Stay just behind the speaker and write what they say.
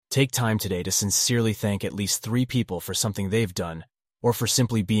Take time today to sincerely thank at least 3 people for something they've done, or for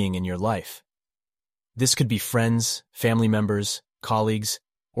simply being in your life. This could be friends, family members, colleagues,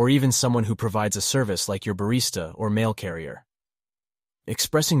 or even someone who provides a service like your barista or mail carrier.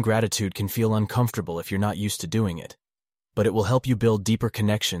 Expressing gratitude can feel uncomfortable if you're not used to doing it, but it will help you build deeper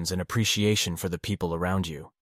connections and appreciation for the people around you.